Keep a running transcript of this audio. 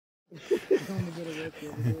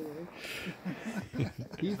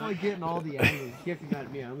He's like getting all the angles. He kept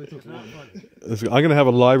at me. I only took one. I'm gonna have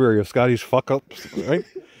a library of Scotty's fuck ups, right?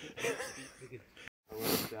 I love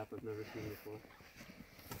stuff I've never seen before.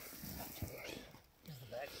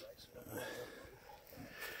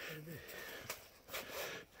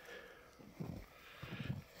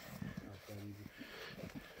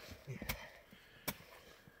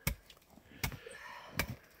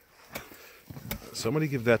 Somebody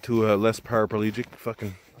give that to a less paraplegic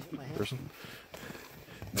fucking person.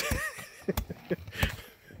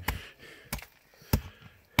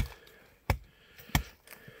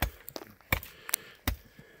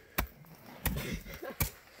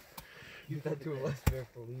 Give that to a less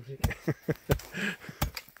paraplegic.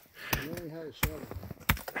 You only had a shovel.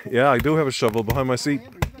 Yeah, I do have a shovel behind my seat.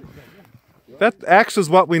 That axe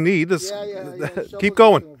is what we need. Keep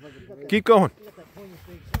going. Keep going.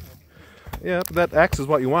 Yeah, that axe is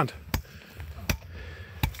what you want.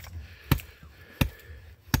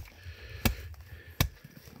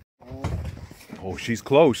 Oh, she's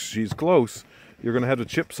close. She's close. You're going to have to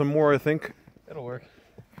chip some more, I think. That'll work.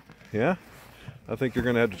 Yeah? I think you're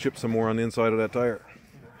going to have to chip some more on the inside of that tire.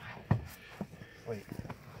 Wait.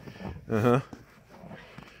 Uh-huh.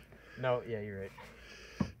 No, yeah, you're right.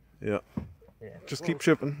 Yeah. Yeah. Just keep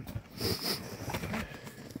chipping.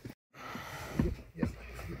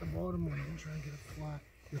 Get the bottom one and try and get it flat.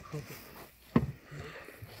 You're crooked.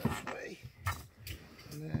 That way.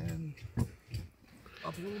 And then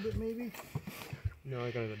up a little bit maybe. No,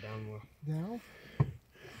 I gotta go down more. Down.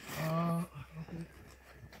 Okay.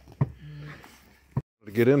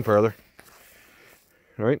 To get in further.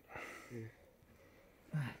 Right?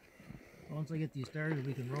 Once I get these started,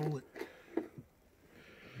 we can roll it.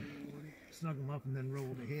 Snug them up and then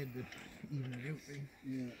roll the head to even it out.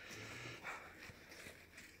 Yeah.